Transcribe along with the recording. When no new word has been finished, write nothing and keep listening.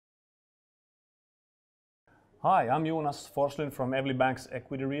Hi, I'm Jonas Forslund from Evli Bank's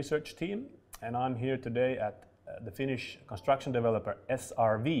equity research team, and I'm here today at the Finnish construction developer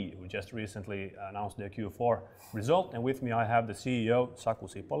SRV, who just recently announced their Q4 result. And with me I have the CEO Saku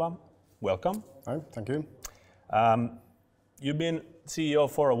Sipola. Welcome. Hi, thank you. You've been CEO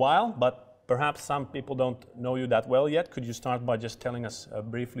for a while, but perhaps some people don't know you that well yet. Could you start by just telling us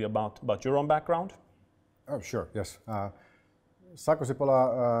briefly about your own background? Oh, sure, yes. Saku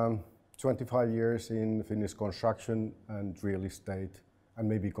Sipola, 25 years in Finnish construction and real estate and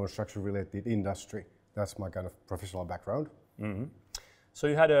maybe construction-related industry. That's my kind of professional background. Mm-hmm. So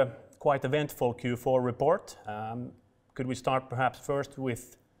you had a quite eventful Q4 report. Could we start perhaps first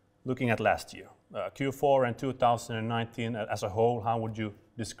with looking at last year? Q4 and 2019 as a whole, how would you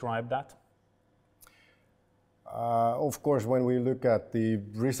describe that? Of course, when we look at the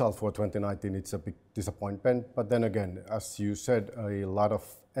result for 2019, it's a big disappointment. But then again, as you said, a lot of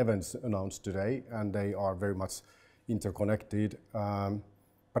events announced today, and they are very much interconnected.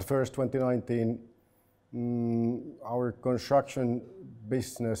 But first, 2019, our construction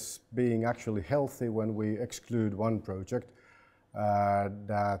business being actually healthy when we exclude one project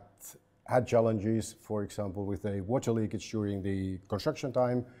that had challenges, for example, with a water leakage during the construction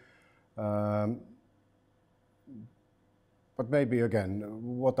time. But maybe again,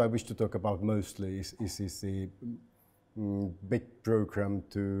 what I wish to talk about mostly is the big program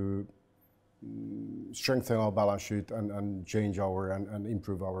to strengthen our balance sheet and change our and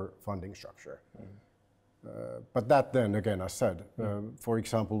improve our funding structure. But that then again, as said, for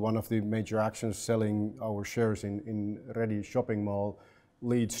example, one of the major actions selling our shares in REDI shopping mall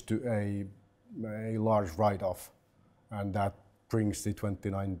leads to a large write-off, and that brings the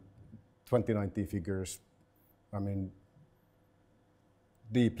 2019 figures, I mean,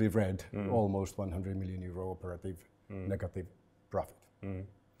 deeply red, almost 100 million euro operative negative profit.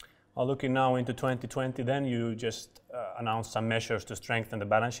 Looking now into 2020, then you just announced some measures to strengthen the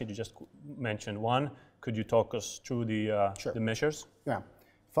balance sheet. You just mentioned one. Could you talk us through the measures? Yeah,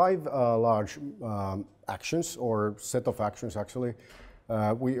 5 large actions or set of actions actually.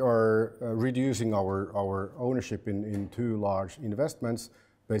 We are reducing our ownership in 2 large investments,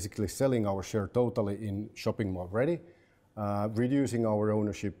 basically selling our share totally in shopping mall REDI, reducing our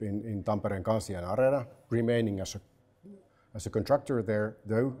ownership in Tampereen Kansi and Arena, remaining as a contractor there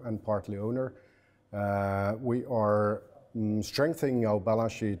though and partly owner. We are strengthening our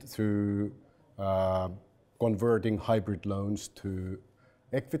balance sheet through converting hybrid loans to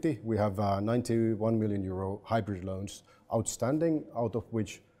equity. We have 91 million euro hybrid loans outstanding, out of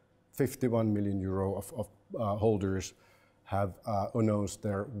which 51 million euro of holders have announced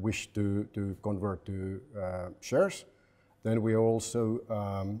their wish to convert to shares. Then we are also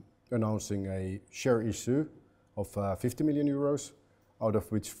announcing a share issue of 50 million euros, out of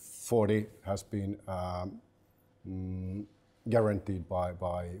which 40 has been guaranteed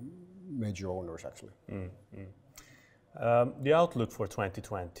by major owners actually. The outlook for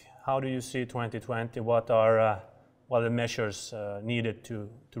 2020. How do you see 2020? What are the measures needed to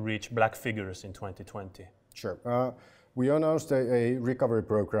reach black figures in 2020? Sure. We announced a recovery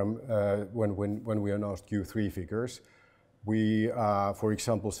program when we announced Q3 figures. We, for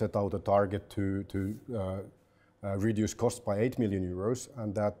example, set out a target to reduce costs by 8 million euros,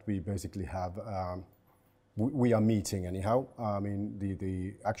 and that we basically have, we are meeting anyhow. I mean,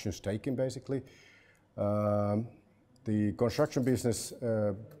 the actions taken basically. The construction business,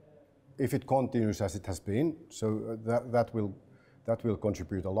 if it continues as it has been, so that will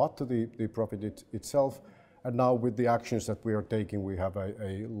contribute a lot to the profit itself. And now with the actions that we are taking, we have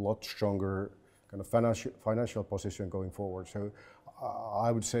a lot stronger kind of financial position going forward. So I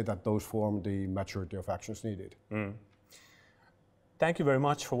would say that those form the maturity of actions needed. Thank you very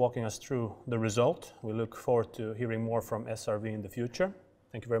much for walking us through the result. We look forward to hearing more from SRV in the future.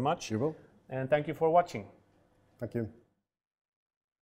 Thank you very much. You will. And thank you for watching. Thank you.